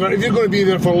 However, if you're going to be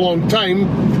there for a long time,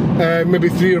 maybe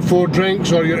 3 or 4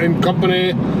 drinks, or you're in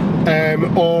company,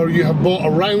 or you have bought a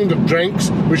round of drinks,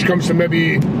 which comes to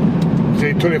maybe,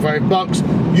 say,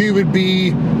 $25, you would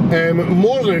be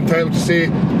more than entitled to say,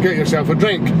 get yourself a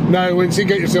drink. Now, when you say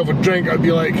get yourself a drink, it'd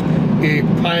be like a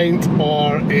pint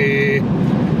or a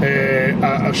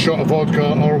shot of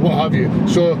vodka or what have you.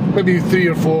 So maybe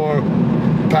 £3 or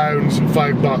 £4,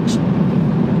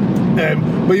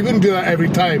 $5. But you wouldn't do that every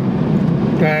time.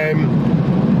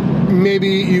 Maybe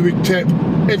you would tip,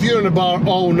 if you're in a bar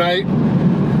all night,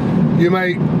 you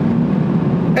might,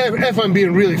 if I'm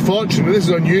being really fortunate, this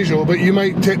is unusual, but you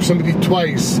might tip somebody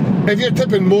twice. If you're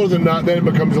tipping more than that, then it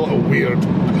becomes a little weird.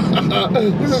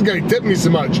 This guy tipped me so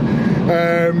much.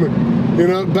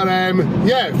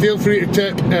 Yeah, feel free to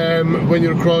tip when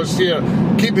you're across here.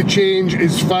 Keep the change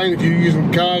is fine if you're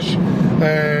using cash.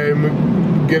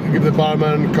 Give the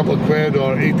barman a couple of quid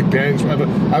or 80 pence, whatever.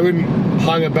 I wouldn't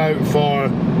hang about for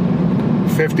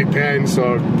 50 pence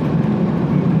or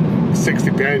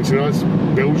 60 pence, it's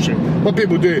bullshit. What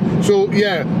people do. So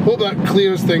yeah, hope that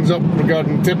clears things up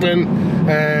regarding tipping.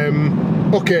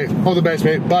 Okay, all the best,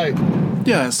 mate. Bye.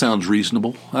 Yeah, that sounds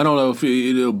reasonable. I don't know if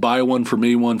you buy one for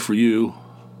me, one for you.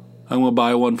 I'm going to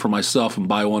buy one for myself and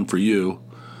buy one for you.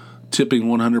 Tipping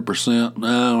 100%. I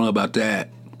don't know about that.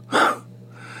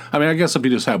 I mean, I guess if you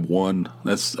just have one,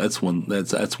 that's one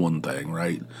thing,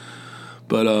 right?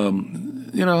 But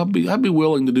I'd be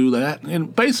willing to do that.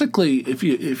 And basically, if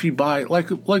you buy like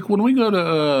when we go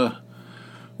to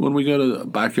the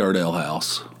Backyard Ale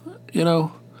House,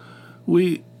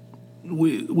 we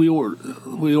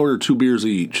order 2 beers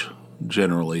each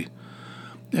generally,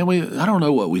 and I don't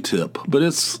know what we tip, but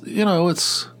it's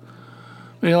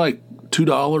like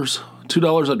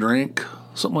 $2 a drink,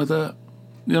 something like that.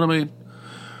 You know what I mean?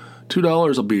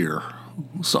 $2 a beer,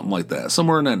 something like that,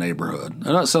 somewhere in that neighborhood.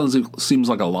 I know it seems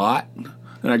like a lot,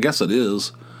 and I guess it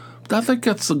is, but I think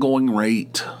that's the going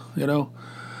rate,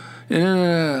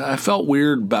 And I felt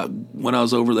weird about when I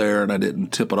was over there and I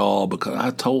didn't tip at all because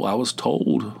I was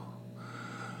told,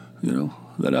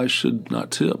 that I should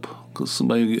not tip because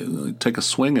somebody take a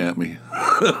swing at me.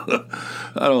 I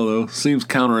don't know. Seems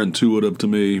counterintuitive to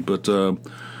me, but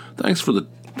thanks for the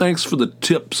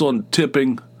tips on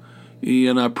tipping.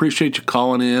 Ian, I appreciate you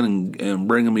calling in and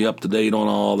bringing me up to date on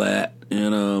all that.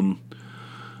 And,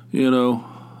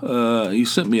 you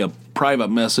sent me a private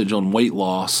message on weight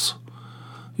loss.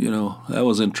 That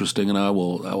was interesting, and I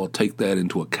will take that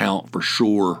into account for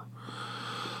sure.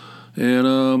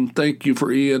 And thank you,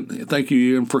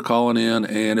 Ian, for calling in.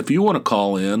 And if you want to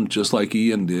call in, just like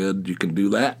Ian did, you can do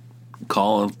that.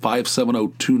 Call in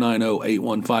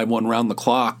 570-290-8151 round the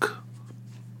clock.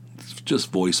 It's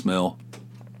just voicemail.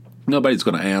 Nobody's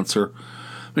going to answer. I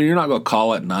mean, you're not going to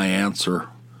call it and I answer.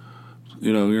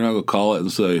 You're not going to call it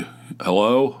and say,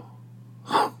 hello?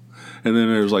 And then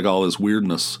there's like all this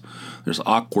weirdness. There's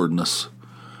awkwardness.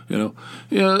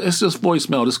 It's just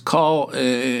voicemail. Just call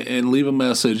and leave a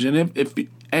message. And if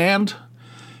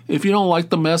you don't like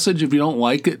the message, if you don't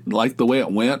like it, like the way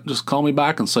it went, just call me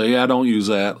back and say, yeah, don't use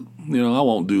that. I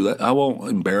won't do that. I won't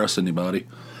embarrass anybody.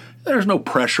 There's no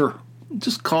pressure.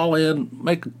 Just call in,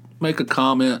 make a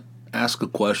comment, ask a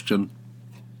question,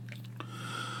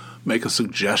 make a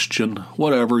suggestion,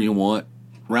 whatever you want.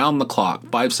 round the clock,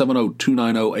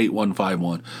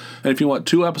 570-290-8151. And if you want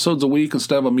 2 episodes a week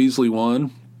instead of a measly one,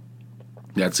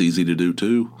 that's easy to do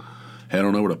too. Head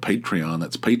on over to Patreon.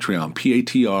 That's Patreon,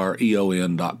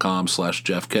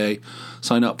 patreon.com/JeffK.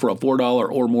 Sign up for a $4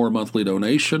 or more monthly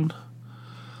donation,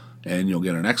 and you'll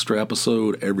get an extra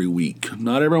episode every week.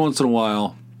 Not every once in a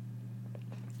while,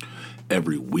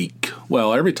 every week.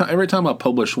 Well, every time I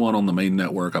publish one on the main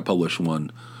network, I publish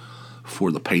one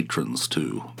for the patrons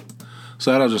too.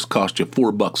 So that'll just cost you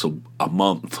 $4 a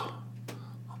month.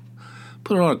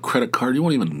 Put it on a credit card, you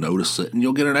won't even notice it, and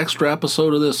you'll get an extra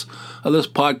episode of this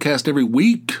podcast every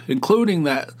week, including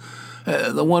that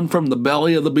the one from the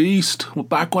belly of the beast,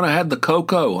 back when I had the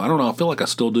cocoa. I don't know, I feel like I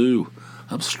still do.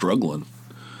 I'm struggling.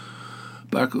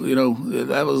 Back,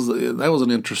 that was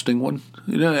an interesting one.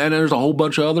 And there's a whole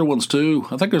bunch of other ones too.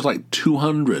 I think there's like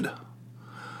 200.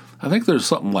 I think there's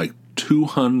something like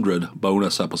 200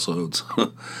 bonus episodes,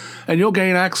 and you'll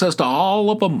gain access to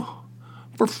all of them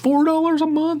for $4 a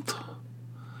month.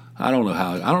 I don't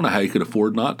know how you could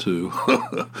afford not to.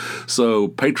 So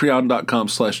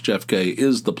patreon.com/JeffK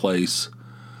is the place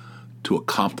to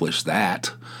accomplish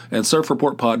that. And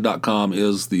surfreportpod.com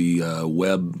is the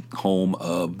web home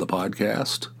of the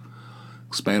podcast.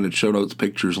 Expanded show notes,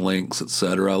 pictures, links,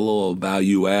 etc. A little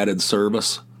value-added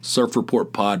service.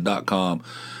 surfreportpod.com.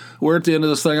 We're at the end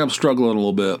of this thing. I'm struggling a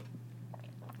little bit,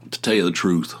 to tell you the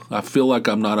truth. I feel like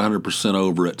I'm not 100%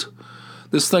 over it.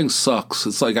 This thing sucks.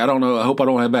 It's like, I don't know, I hope I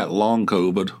don't have that long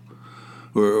COVID,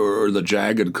 or the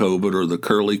jagged COVID, or the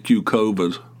curly Q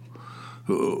COVID,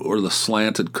 or the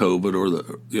slanted COVID, or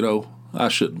I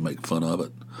shouldn't make fun of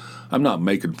it. I'm not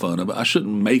making fun of it. I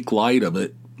shouldn't make light of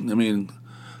it. I mean,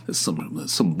 it's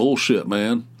some bullshit,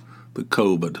 man. The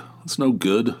COVID. It's no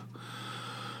good.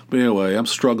 But anyway, I'm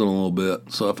struggling a little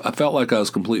bit. So I felt like I was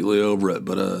completely over it,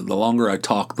 but the longer I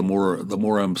talk, the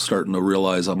more I'm starting to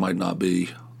realize I might not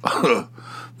be.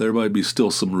 There might be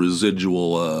still some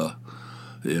residual,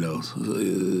 anyway,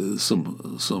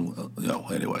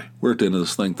 we're at the end of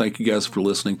this thing. Thank you guys for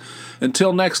listening.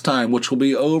 Until next time, which will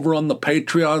be over on the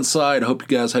Patreon side, I hope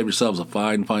you guys have yourselves a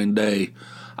fine, fine day.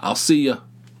 I'll see you.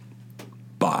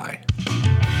 Bye.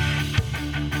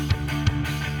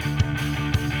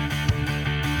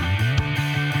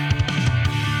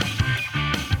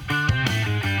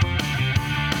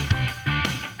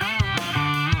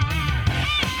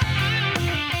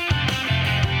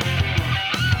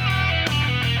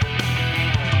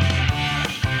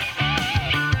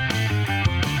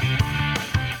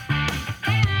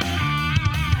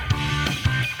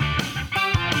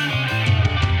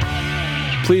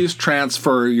 Please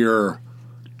transfer your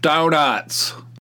donuts.